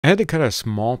I had to cut a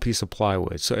small piece of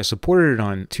plywood, so I supported it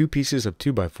on two pieces of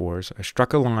 2x4s. I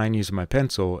struck a line using my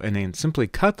pencil and then simply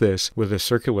cut this with a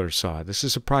circular saw. This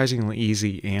is surprisingly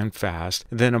easy and fast.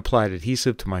 Then applied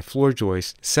adhesive to my floor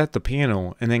joist, set the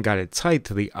panel, and then got it tight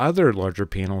to the other larger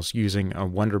panels using a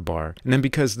Wonder Bar. And then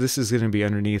because this is going to be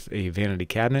underneath a vanity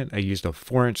cabinet, I used a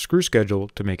 4-inch screw schedule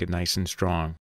to make it nice and strong.